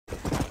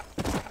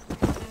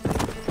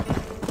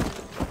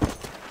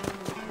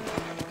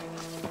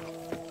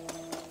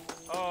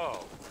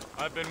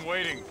I've been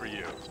waiting for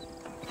you.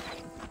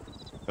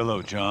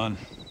 Hello, John.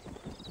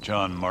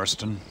 John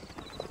Marston.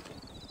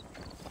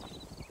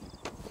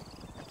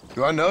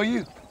 Do I know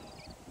you?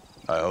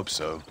 I hope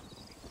so.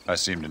 I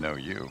seem to know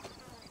you.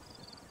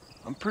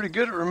 I'm pretty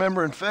good at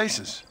remembering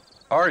faces.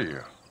 Are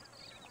you?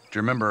 Do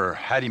you remember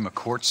Hattie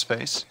McCourt's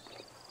face?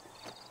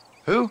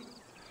 Who?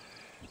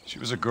 She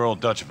was a girl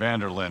Dutch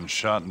Vanderlyn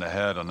shot in the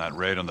head on that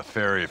raid on the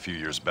ferry a few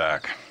years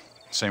back.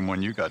 Same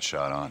one you got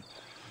shot on.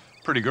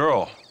 Pretty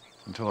girl,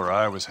 until her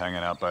eye was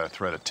hanging out by a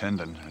thread of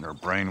tendon and her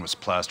brain was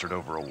plastered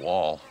over a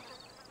wall.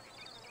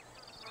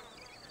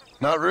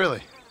 Not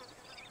really.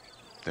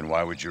 Then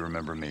why would you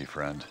remember me,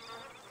 friend?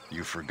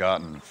 You've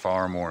forgotten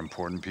far more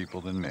important people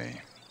than me.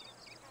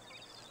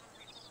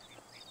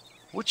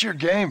 What's your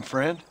game,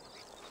 friend?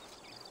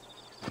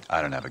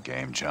 I don't have a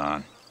game,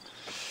 John.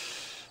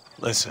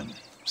 Listen,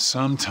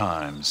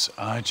 sometimes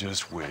I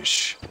just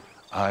wish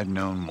I'd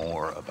known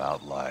more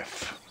about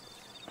life.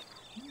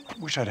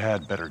 Wish I'd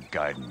had better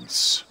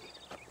guidance.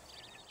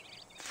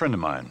 A friend of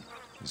mine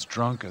is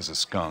drunk as a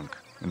skunk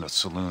in the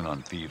saloon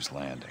on Thieves'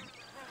 Landing.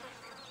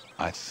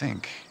 I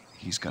think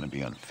he's gonna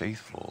be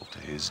unfaithful to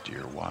his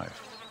dear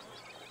wife.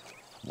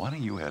 Why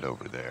don't you head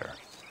over there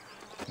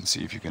and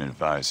see if you can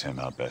advise him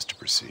how best to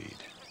proceed?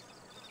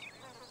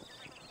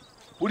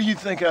 What do you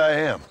think I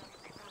am?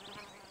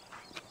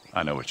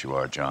 I know what you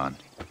are, John.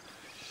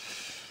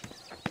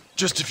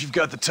 Just if you've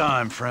got the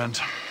time, friend.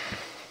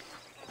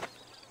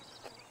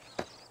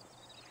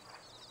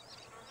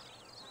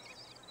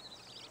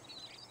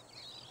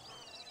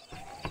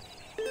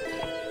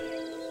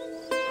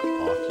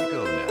 Off you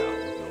go now.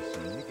 We'll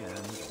see you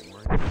again. Don't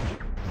worry.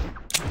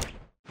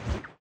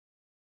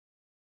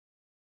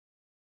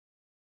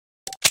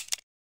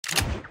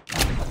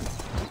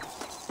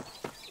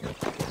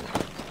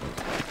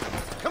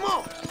 Come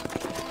on!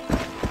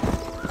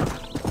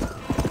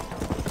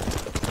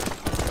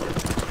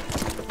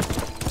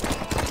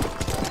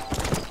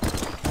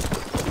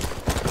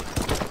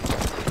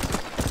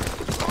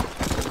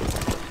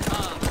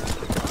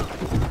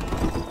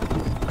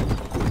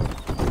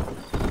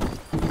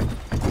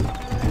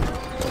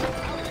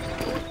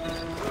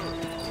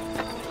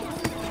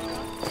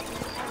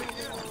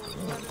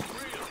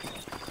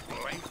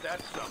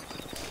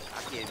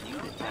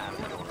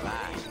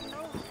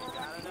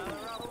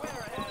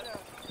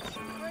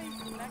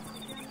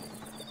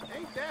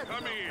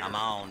 Come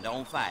on,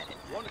 don't fight it.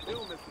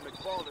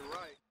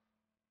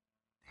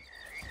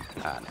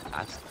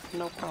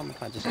 No problem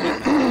if I just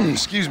keep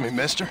Excuse me,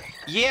 mister.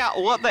 Yeah,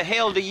 what the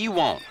hell do you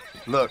want?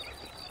 Look,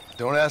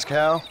 don't ask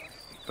how,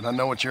 but I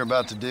know what you're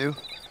about to do.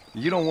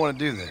 You don't want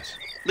to do this.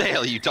 The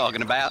hell are you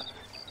talking about?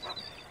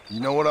 You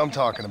know what I'm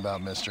talking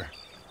about, mister.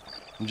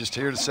 I'm just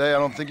here to say I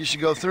don't think you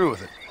should go through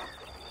with it.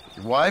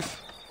 Your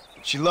wife,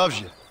 she loves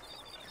you.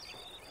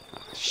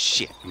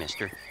 Shit,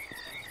 mister.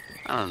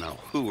 I don't know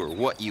who or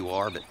what you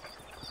are, but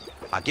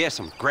I guess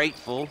I'm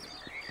grateful.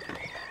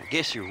 I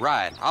guess you're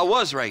right. I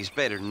was raised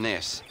better than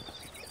this.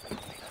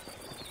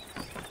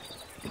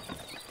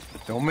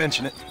 Don't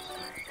mention it.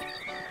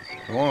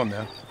 Go on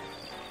now.